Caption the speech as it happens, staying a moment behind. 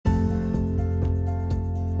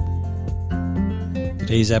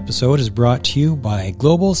Today's episode is brought to you by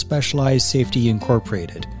Global Specialized Safety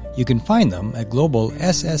Incorporated. You can find them at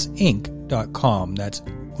globalssinc.com. That's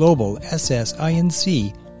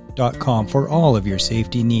globalssinc.com for all of your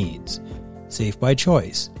safety needs. Safe by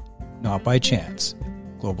choice, not by chance.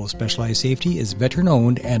 Global Specialized Safety is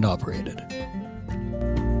veteran-owned and operated.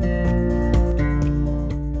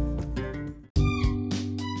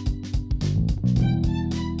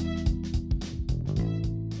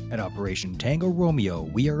 At Operation Tango Romeo,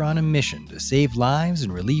 we are on a mission to save lives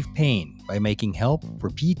and relieve pain by making help for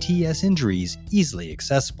PTS injuries easily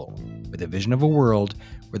accessible, with a vision of a world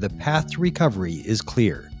where the path to recovery is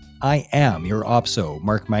clear. I am your OPSO,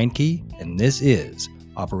 Mark Meinke, and this is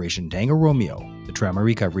Operation Tango Romeo, the Trauma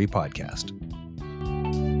Recovery Podcast.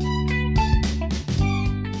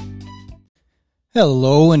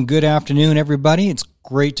 Hello and good afternoon, everybody. It's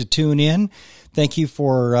great to tune in. Thank you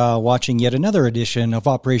for watching yet another edition of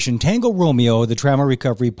Operation Tango Romeo, the Trauma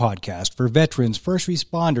Recovery Podcast for veterans, first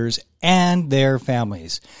responders, and their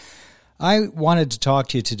families. I wanted to talk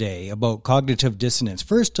to you today about cognitive dissonance.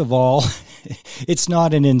 First of all, it's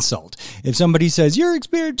not an insult. If somebody says, you're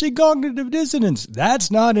experiencing cognitive dissonance, that's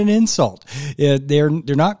not an insult. They're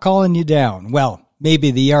not calling you down. Well,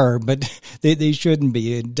 maybe they are, but they shouldn't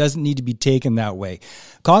be. It doesn't need to be taken that way.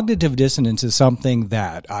 Cognitive dissonance is something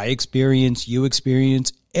that I experience, you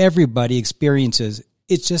experience, everybody experiences.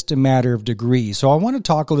 It's just a matter of degree. So I want to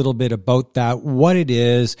talk a little bit about that, what it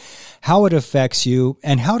is, how it affects you,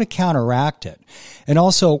 and how to counteract it. And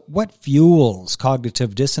also what fuels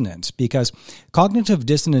cognitive dissonance, because cognitive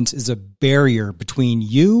dissonance is a barrier between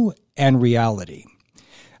you and reality.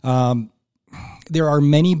 There are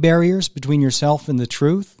many barriers between yourself and the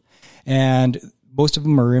truth, and most of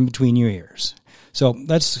them are in between your ears. So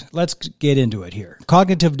let's get into it here.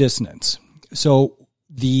 Cognitive dissonance. So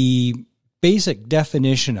the basic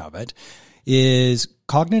definition of it is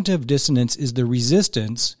cognitive dissonance is the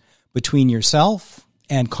resistance between yourself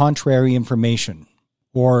and contrary information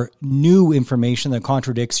or new information that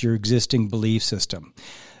contradicts your existing belief system.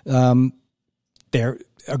 A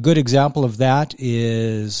good example of that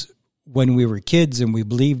is when we were kids and we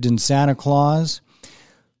believed in Santa Claus.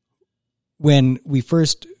 When we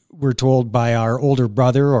first were told by our older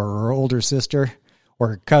brother or our older sister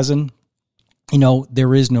or cousin,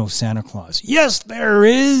 there is no Santa Claus. Yes, there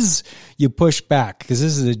is. You push back because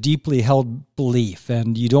this is a deeply held belief,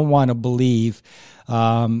 and you don't want to believe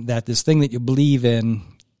that this thing that you believe in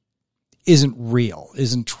isn't real,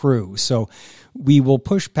 isn't true. So we will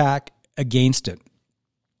push back against it.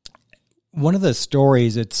 One of the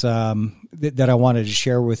stories that I wanted to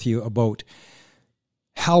share with you about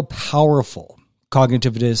how powerful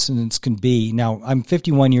cognitive dissonance can be. Now, I'm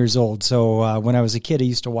 51 years old, so when I was a kid, I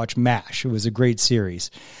used to watch MASH. It was a great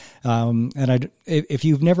series. If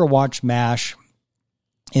you've never watched MASH,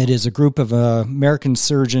 it is a group of American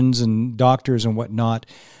surgeons and doctors and whatnot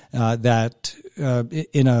that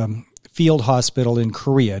in a field hospital in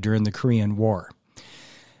Korea during the Korean War.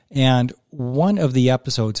 And one of the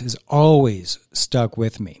episodes has always stuck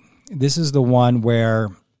with me. This is the one where,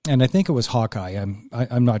 and I think it was Hawkeye.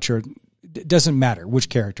 I'm not sure. It doesn't matter which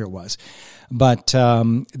character it was, but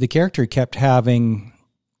the character kept having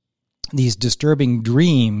these disturbing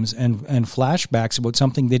dreams and flashbacks about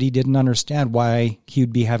something that he didn't understand why he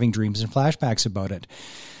would be having dreams and flashbacks about it.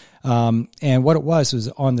 And what it was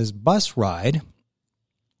on this bus ride.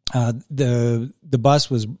 The bus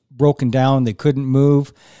was broken down. They couldn't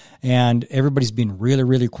move, and everybody's being really,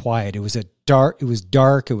 really quiet. It was dark.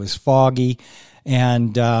 It was foggy,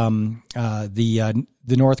 and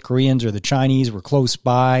the North Koreans or the Chinese were close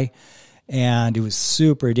by, and it was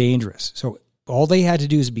super dangerous. So all they had to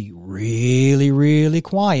do is be really, really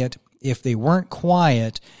quiet. If they weren't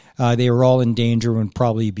quiet, they were all in danger and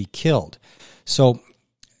probably be killed. So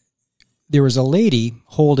there was a lady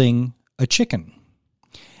holding a chicken.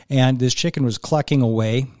 And this chicken was clucking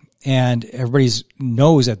away, and everybody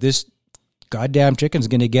knows that this goddamn chicken's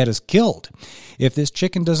going to get us killed. If this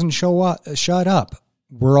chicken doesn't shut up,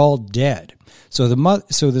 we're all dead. So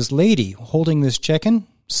this lady holding this chicken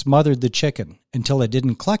smothered the chicken until it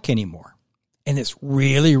didn't cluck anymore. And this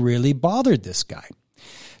really, really bothered this guy.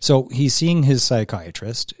 So he's seeing his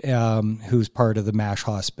psychiatrist, who's part of the MASH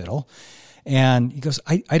hospital. And he goes,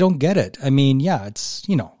 I don't get it. I mean, yeah, it's,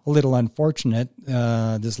 a little unfortunate.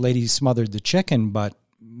 This lady smothered the chicken, but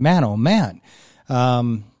man, oh man,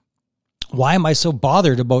 why am I so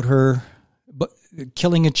bothered about her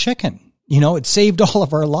killing a chicken? It saved all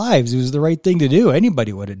of our lives. It was the right thing to do.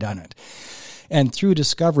 Anybody would have done it. And through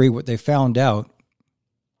discovery, what they found out,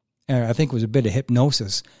 and I think it was a bit of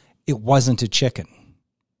hypnosis, it wasn't a chicken.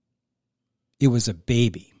 It was a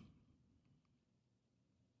baby.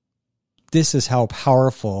 this is how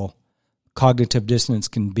powerful cognitive dissonance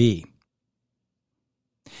can be.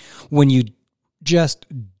 When you just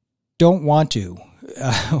don't want to,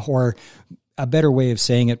 or a better way of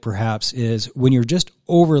saying it perhaps is when you're just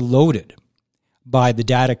overloaded by the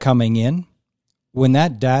data coming in, when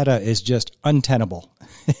that data is just untenable,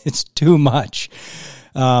 it's too much.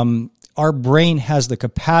 Our brain has the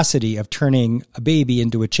capacity of turning a baby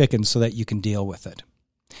into a chicken so that you can deal with it.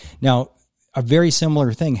 Now, a very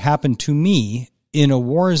similar thing happened to me in a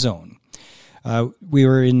war zone. We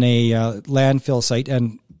were in a landfill site,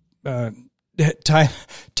 and time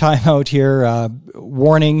out here,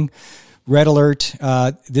 warning, red alert.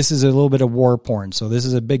 This is a little bit of war porn, so this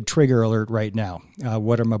is a big trigger alert right now,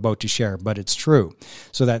 what I'm about to share, but it's true.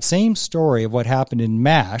 So that same story of what happened in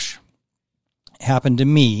MASH happened to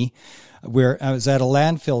me, where I was at a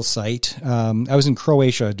landfill site. I was in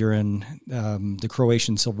Croatia during the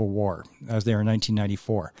Croatian Civil War. I was there in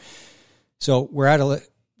 1994. So we're at a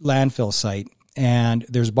landfill site, and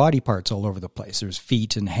there's body parts all over the place. There's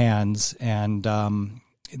feet and hands, and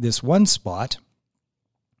this one spot,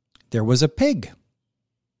 there was a pig,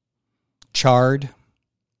 charred,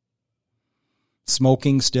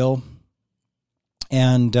 smoking still,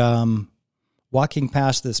 and walking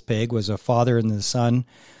past this pig was a father and the son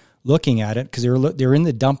looking at it because they were in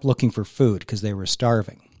the dump looking for food because they were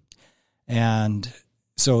starving. And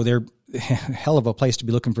so they're a hell of a place to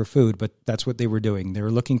be looking for food, but that's what they were doing. They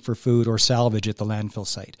were looking for food or salvage at the landfill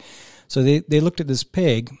site. So they looked at this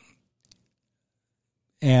pig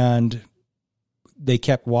and they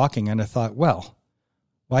kept walking, and I thought, well,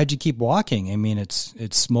 why'd you keep walking? I mean, it's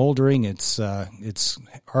smoldering, it's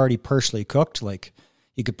already partially cooked, like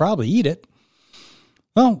you could probably eat it.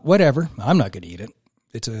 Well, whatever. I'm not going to eat it.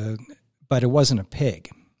 But it wasn't a pig.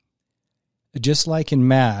 Just like in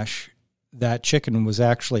MASH, that chicken was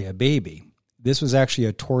actually a baby. This was actually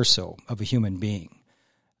a torso of a human being,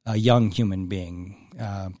 a young human being,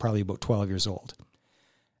 probably about 12 years old.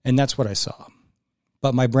 And that's what I saw.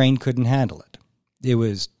 But my brain couldn't handle it. It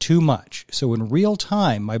was too much. So in real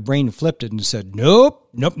time, my brain flipped it and said, nope.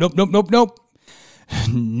 No,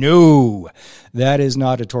 that is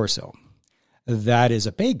not a torso. That is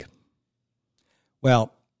a pig.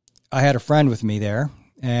 Well, I had a friend with me there,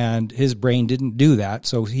 and his brain didn't do that,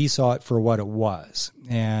 so he saw it for what it was.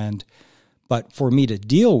 But for me to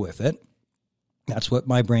deal with it, that's what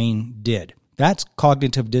my brain did. That's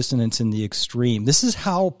cognitive dissonance in the extreme. This is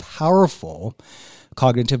how powerful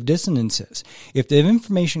cognitive dissonance is. If the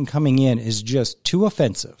information coming in is just too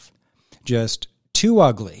offensive, just too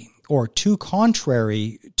ugly, or too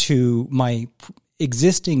contrary to my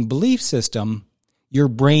existing belief system, your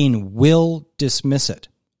brain will dismiss it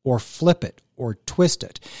or flip it or twist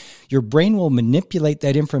it. Your brain will manipulate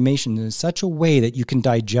that information in such a way that you can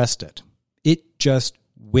digest it. It just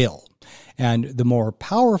will. And the more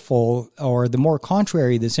powerful or the more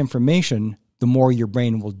contrary this information, the more your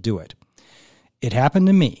brain will do it. It happened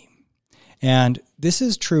to me. And this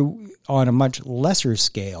is true on a much lesser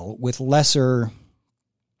scale with lesser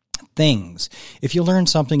things. If you learn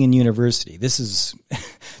something in university, there's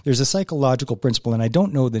a psychological principle, and I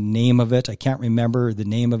don't know the name of it. I can't remember the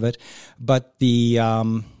name of it, but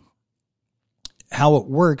how it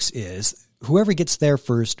works is whoever gets there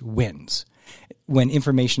first wins when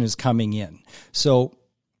information is coming in. So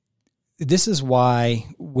this is why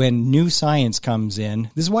when new science comes in,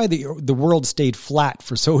 this is why the world stayed flat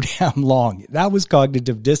for so damn long. That was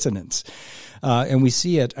cognitive dissonance. And we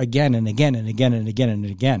see it again and again and again and again and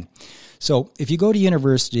again. So if you go to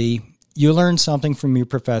university, you learn something from your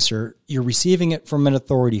professor, you're receiving it from an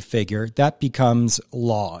authority figure, that becomes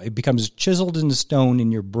law. It becomes chiseled in stone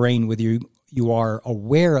in your brain whether you are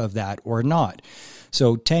aware of that or not.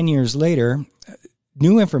 So 10 years later,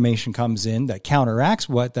 new information comes in that counteracts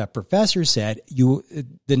what that professor said.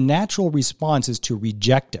 The natural response is to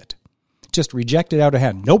reject it. Just reject it out of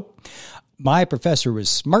hand. Nope. My professor was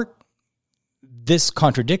smart. This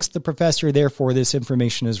contradicts the professor, therefore this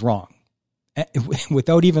information is wrong,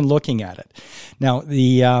 without even looking at it. Now,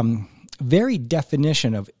 the very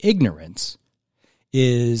definition of ignorance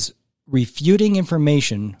is refuting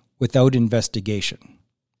information without investigation.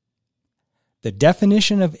 The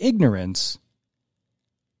definition of ignorance,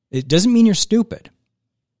 it doesn't mean you're stupid.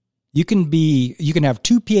 You can have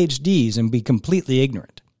 2 PhDs and be completely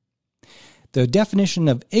ignorant. The definition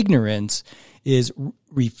of ignorance is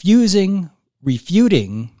refuting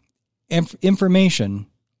information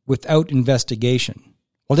without investigation.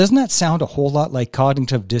 Well, doesn't that sound a whole lot like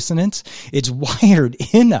cognitive dissonance? It's wired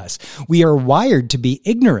in us. We are wired to be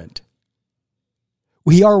ignorant.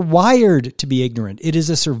 We are wired to be ignorant. It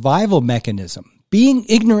is a survival mechanism. Being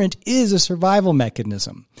ignorant is a survival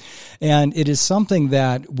mechanism. And it is something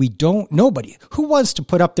that nobody who wants to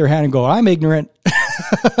put up their hand and go, I'm ignorant,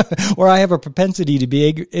 or I have a propensity to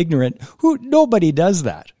be ignorant. Nobody does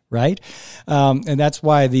that, right? And that's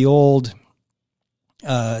why the old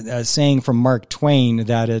saying from Mark Twain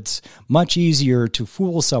that it's much easier to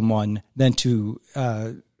fool someone than to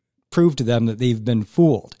prove to them that they've been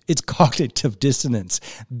fooled. It's cognitive dissonance.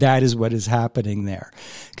 That is what is happening there.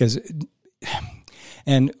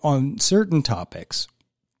 And on certain topics,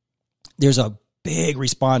 there's a big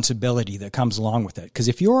responsibility that comes along with it. Because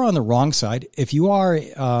if you're on the wrong side, if you are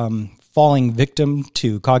falling victim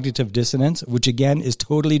to cognitive dissonance, which again is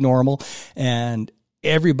totally normal and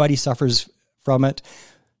everybody suffers from it,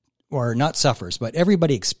 or not suffers, but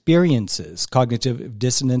everybody experiences cognitive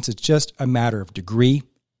dissonance. It's just a matter of degree.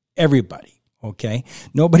 Everybody, okay?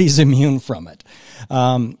 Nobody's immune from it.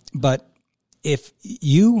 But if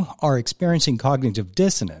you are experiencing cognitive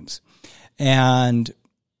dissonance and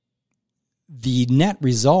the net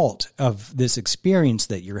result of this experience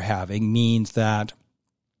that you're having means that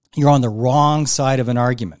you're on the wrong side of an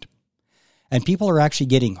argument and people are actually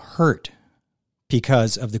getting hurt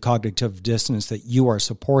because of the cognitive dissonance that you are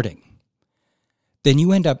supporting, then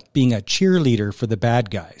you end up being a cheerleader for the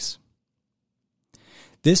bad guys.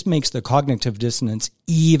 This makes the cognitive dissonance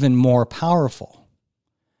even more powerful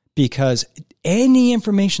because any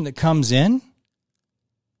information that comes in,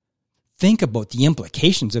 think about the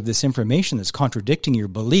implications of this information that's contradicting your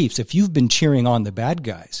beliefs. If you've been cheering on the bad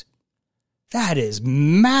guys, that is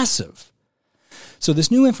massive. So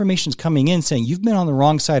this new information is coming in saying you've been on the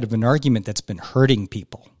wrong side of an argument that's been hurting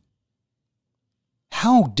people.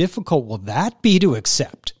 How difficult will that be to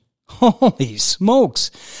accept? Holy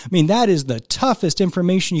smokes. I mean, that is the toughest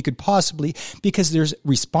information you could possibly, because there's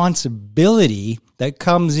responsibility that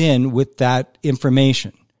comes in with that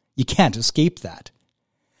information. You can't escape that.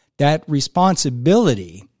 That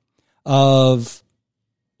responsibility of,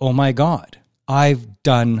 oh my God, I've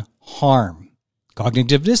done harm.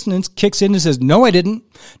 Cognitive dissonance kicks in and says, no, I didn't.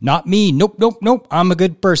 Not me. Nope. I'm a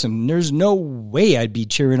good person. There's no way I'd be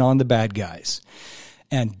cheering on the bad guys.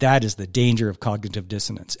 And that is the danger of cognitive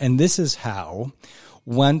dissonance. And this is how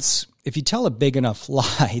if you tell a big enough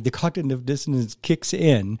lie, the cognitive dissonance kicks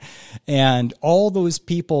in, and all those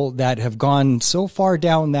people that have gone so far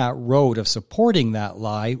down that road of supporting that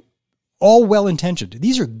lie, all well-intentioned.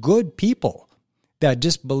 These are good people that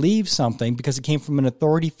just believe something because it came from an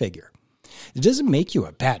authority figure. It doesn't make you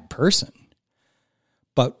a bad person.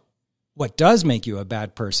 But what does make you a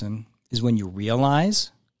bad person is when you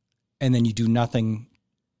realize and then you do nothing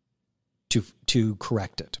to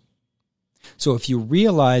correct it. So if you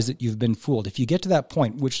realize that you've been fooled, if you get to that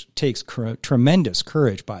point, which takes tremendous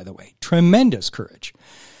courage, by the way, tremendous courage.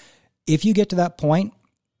 If you get to that point,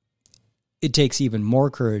 it takes even more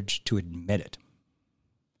courage to admit it.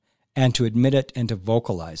 And to admit it and to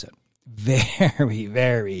vocalize it. Very,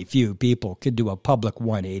 very few people could do a public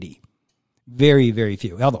 180. Very, very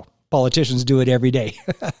few. Although politicians do it every day.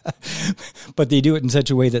 But they do it in such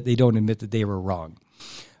a way that they don't admit that they were wrong.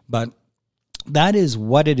 But that is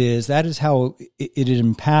what it is. That is how it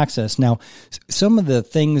impacts us. Now, some of the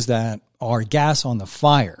things that are gas on the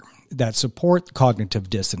fire that support cognitive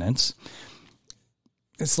dissonance,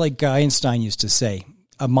 it's like Einstein used to say,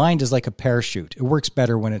 a mind is like a parachute. It works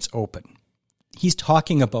better when it's open. He's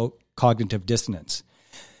talking about cognitive dissonance.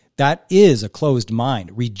 That is a closed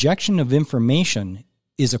mind. Rejection of information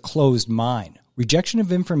is a closed mind. Rejection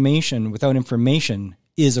of information without information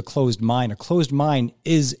is a closed mind. A closed mind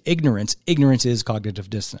is ignorance. Ignorance is cognitive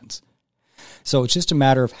dissonance. So it's just a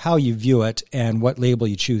matter of how you view it and what label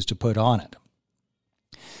you choose to put on it.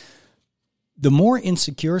 The more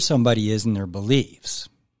insecure somebody is in their beliefs,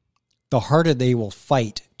 the harder they will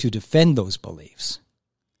fight to defend those beliefs.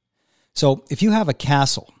 So if you have a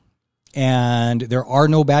castle and there are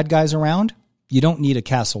no bad guys around, you don't need a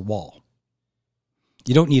castle wall.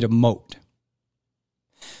 You don't need a moat.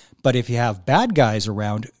 But if you have bad guys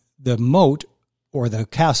around, the moat or the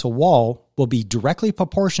castle wall will be directly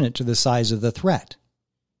proportionate to the size of the threat.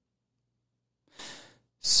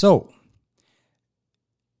 So,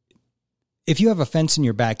 if you have a fence in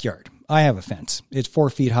your backyard, I have a fence. It's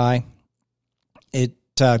 4 feet high. It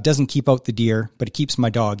doesn't keep out the deer, but it keeps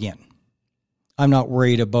my dog in. I'm not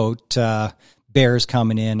worried about bears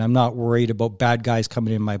coming in. I'm not worried about bad guys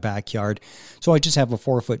coming in my backyard. So I just have a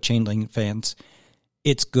 4-foot chain link fence.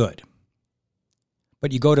 It's good.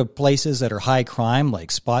 But you go to places that are high crime, like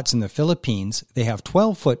spots in the Philippines, they have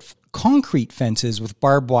 12-foot concrete fences with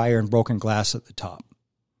barbed wire and broken glass at the top.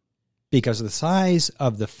 Because the size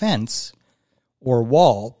of the fence or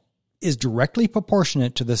wall is directly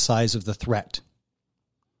proportionate to the size of the threat.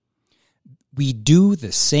 we do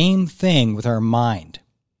the same thing with our mind.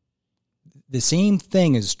 The same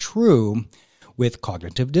thing is true with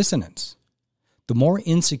cognitive dissonance. The more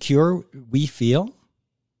insecure we feel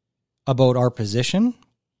about our position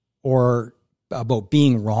or about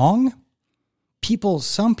being wrong,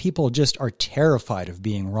 some people just are terrified of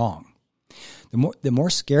being wrong. The more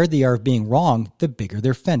scared they are of being wrong, the bigger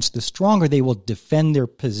their fence, the stronger they will defend their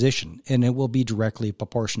position, and it will be directly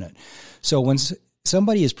proportionate. So when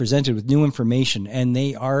somebody is presented with new information and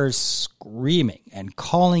they are screaming and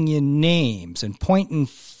calling you names and pointing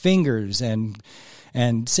fingers and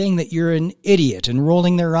saying that you're an idiot and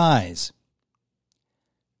rolling their eyes,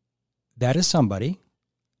 that is somebody,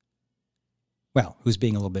 well, who's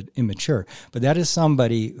being a little bit immature, but that is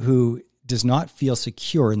somebody who does not feel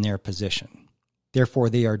secure in their position. Therefore,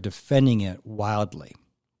 they are defending it wildly.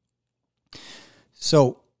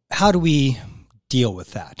 So how do we deal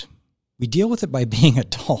with that? We deal with it by being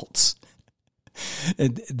adults.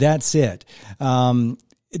 That's it.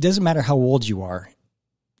 It doesn't matter how old you are.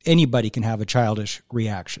 Anybody can have a childish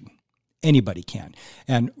reaction. Anybody can.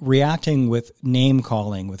 And reacting with name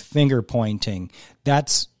calling, with finger pointing,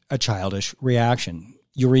 that's a childish reaction.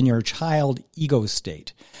 You're in your child ego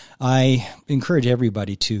state. I encourage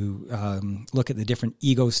everybody to look at the different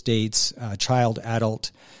ego states, child,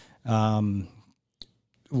 adult.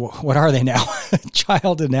 What are they now?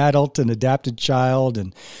 Child and adult and adapted child,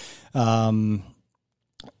 and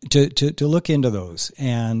to look into those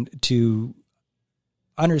and to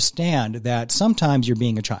understand that sometimes you're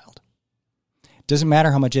being a child. Doesn't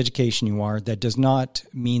matter how much education you are, that does not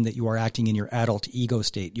mean that you are acting in your adult ego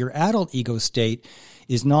state. Your adult ego state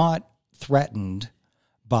is not threatened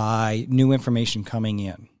by new information coming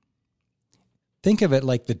in. Think of it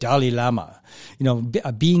like the Dalai Lama,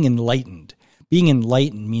 being enlightened. Being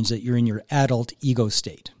enlightened means that you're in your adult ego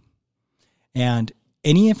state. And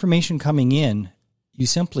any information coming in, you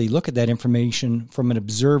simply look at that information from an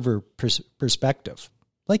observer perspective,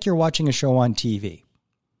 like you're watching a show on TV.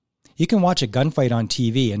 You can watch a gunfight on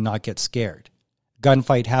TV and not get scared.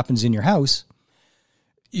 Gunfight happens in your house,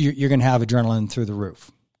 you're going to have adrenaline through the roof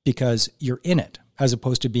because you're in it as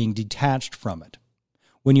opposed to being detached from it.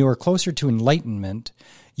 When you are closer to enlightenment,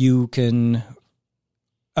 you can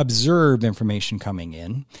observe information coming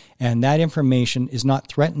in, and that information is not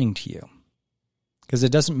threatening to you because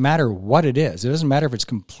it doesn't matter what it is. It doesn't matter if it's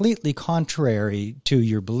completely contrary to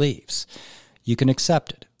your beliefs. You can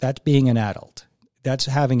accept it. That's being an adult. That's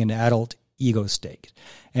having an adult ego state.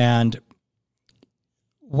 And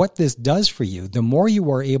what this does for you, the more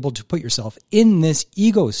you are able to put yourself in this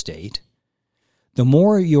ego state, the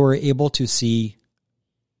more you are able to see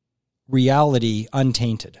reality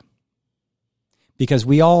untainted. Because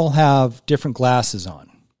we all have different glasses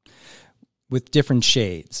on with different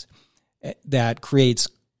shades that creates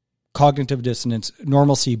cognitive dissonance,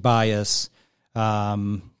 normalcy bias,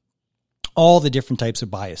 all the different types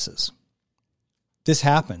of biases. This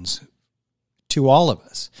happens to all of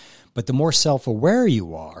us. But the more self-aware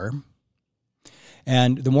you are,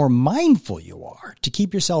 and the more mindful you are to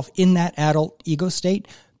keep yourself in that adult ego state,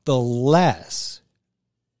 the less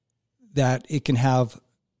that it can have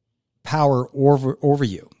power over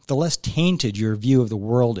you, the less tainted your view of the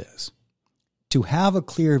world is. To have a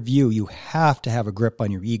clear view, you have to have a grip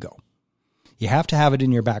on your ego. You have to have it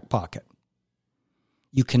in your back pocket.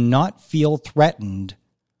 You cannot feel threatened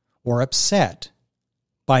or upset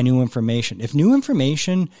by new information. If new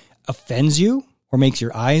information offends you or makes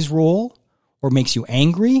your eyes roll or makes you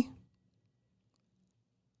angry,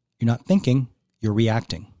 you're not thinking, you're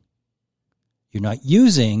reacting. You're not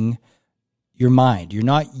using your mind. You're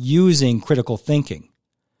not using critical thinking.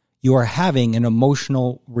 You are having an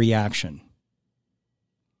emotional reaction.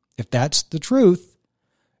 If that's the truth,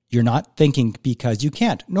 you're not thinking because you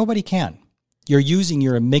can't. Nobody can. You're using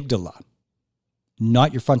your amygdala,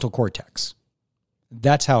 not your frontal cortex.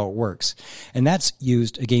 That's how it works. And that's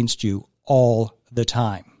used against you all the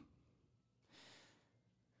time.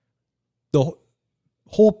 The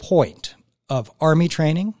whole point of army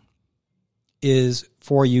training is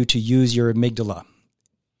for you to use your amygdala.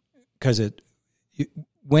 Because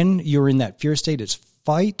when you're in that fear state, it's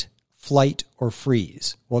fight, flight, or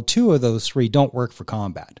freeze. Well, two of those three don't work for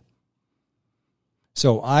combat.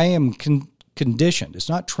 So I am conditioned. It's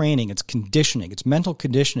not training, it's conditioning. It's mental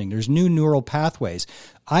conditioning. There's new neural pathways.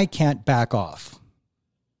 I can't back off.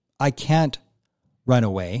 I can't run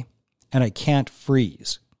away, and I can't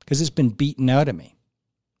freeze because it's been beaten out of me.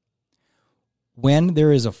 When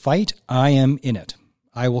there is a fight, I am in it.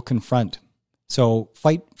 I will confront. So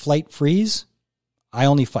fight, flight, freeze, I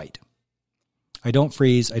only fight. I don't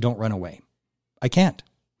freeze, I don't run away. I can't.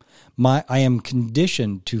 I am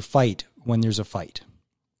conditioned to fight when there's a fight,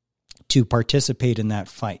 to participate in that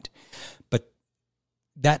fight. But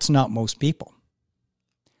that's not most people.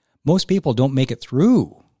 Most people don't make it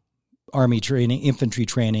through army training, infantry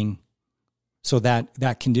training, so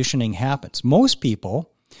that conditioning happens. Most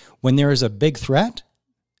people, when there is a big threat,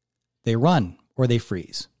 they run or they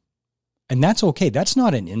freeze. And that's okay. That's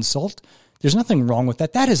not an insult. There's nothing wrong with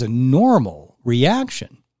that. That is a normal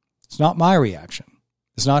reaction. It's not my reaction.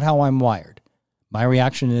 It's not how I'm wired. My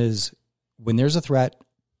reaction is when there's a threat,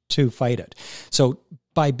 to fight it. So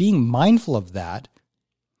by being mindful of that,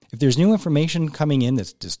 if there's new information coming in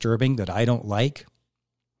that's disturbing, that I don't like,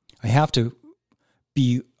 I have to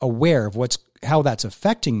be aware of how that's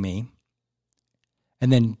affecting me,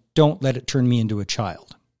 and then don't let it turn me into a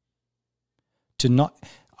child.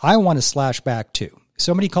 I want to slash back too. If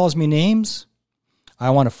somebody calls me names, I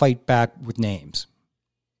want to fight back with names.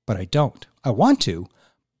 But I don't. I want to,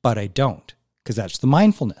 but I don't. Because that's the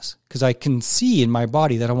mindfulness. Because I can see in my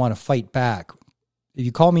body that I want to fight back. If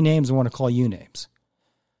you call me names, I want to call you names.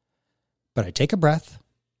 But I take a breath.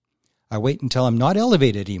 I wait until I'm not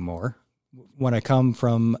elevated anymore. When I come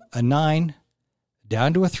from a 9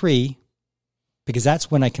 down to a 3, because that's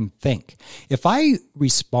when I can think. If I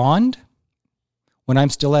respond when I'm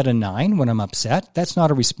still at a 9, when I'm upset, that's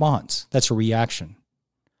not a response. That's a reaction.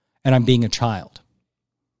 And I'm being a child.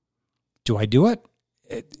 Do I do it?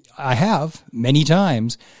 I have many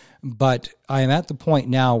times, but I am at the point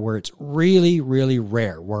now where it's really, really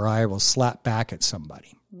rare where I will slap back at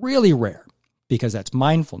somebody. Really rare, because that's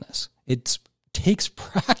mindfulness. It takes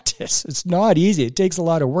practice. It's not easy. It takes a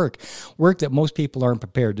lot of work that most people aren't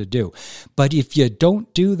prepared to do. But if you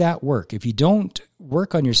don't do that work, if you don't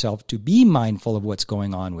work on yourself to be mindful of what's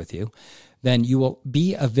going on with you, then you will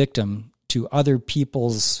be a victim to other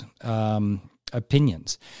people's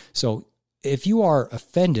opinions. So if you are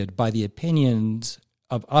offended by the opinions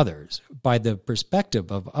of others, by the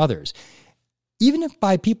perspective of others, even if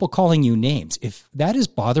by people calling you names, if that is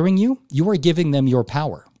bothering you, you are giving them your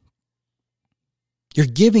power. You're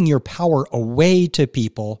giving your power away to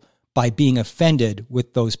people by being offended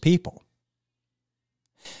with those people.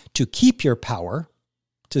 To keep your power,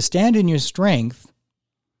 to stand in your strength,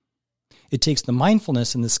 it takes the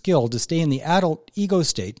mindfulness and the skill to stay in the adult ego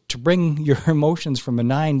state, to bring your emotions from a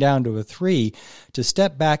 9 down to a 3, to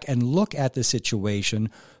step back and look at the situation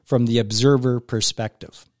from the observer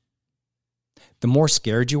perspective. The more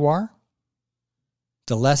scared you are,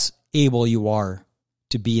 the less able you are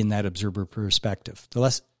to be in that observer perspective, the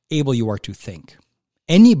less able you are to think.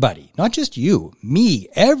 Anybody, not just you, me,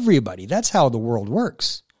 everybody. That's how the world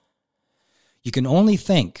works. You can only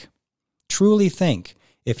think, truly think,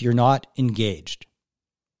 if you're not engaged.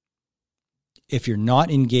 If you're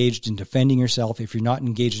not engaged in defending yourself, if you're not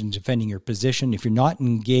engaged in defending your position, if you're not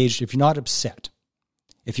engaged, if you're not upset.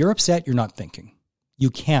 If you're upset, you're not thinking. You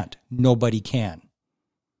can't. Nobody can.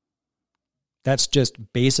 That's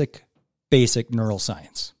just basic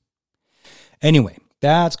neuroscience. Anyway,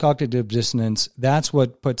 that's cognitive dissonance. That's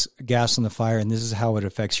what puts gas on the fire, and this is how it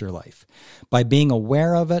affects your life. By being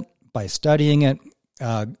aware of it, by studying it,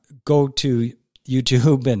 go to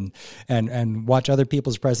YouTube and watch other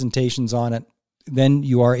people's presentations on it, then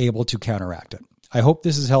you are able to counteract it. I hope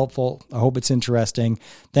this is helpful. I hope it's interesting.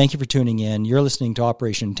 Thank you for tuning in. You're listening to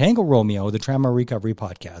Operation Tango Romeo, the Trauma Recovery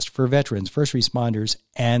Podcast for veterans, first responders,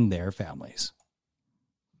 and their families.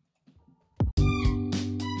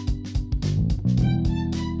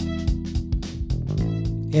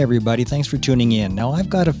 Hey everybody, thanks for tuning in. Now I've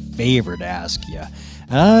got a favor to ask you.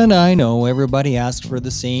 And I know everybody asks for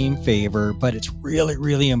the same favor, but it's really,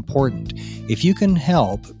 really important. If you can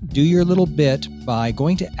help, do your little bit by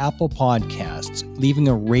going to Apple Podcasts, leaving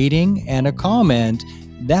a rating and a comment.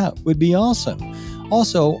 That would be awesome.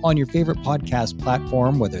 Also, on your favorite podcast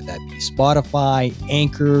platform, whether that be Spotify,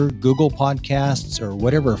 Anchor, Google Podcasts, or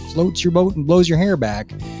whatever floats your boat and blows your hair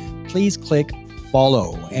back, please click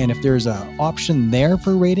follow. And if there's an option there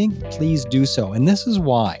for rating, please do so. And this is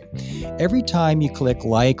why. Every time you click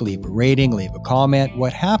like, leave a rating, leave a comment,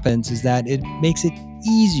 what happens is that it makes it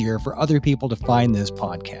easier for other people to find this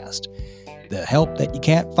podcast. The help that you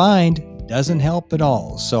can't find doesn't help at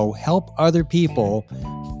all. So help other people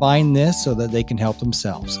find this so that they can help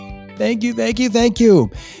themselves. Thank you, thank you, thank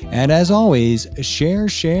you. And as always, share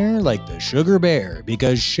like the sugar bear,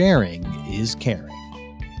 because sharing is caring.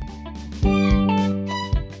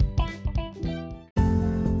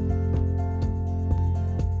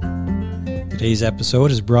 Today's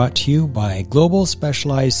episode is brought to you by Global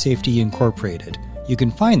Specialized Safety Incorporated. You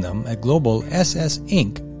can find them at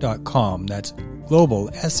globalssinc.com. That's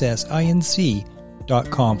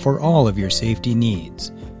globalssinc.com for all of your safety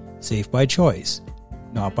needs. Safe by choice.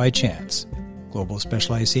 not by chance. Global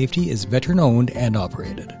Specialized Safety is veteran owned and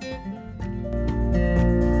operated.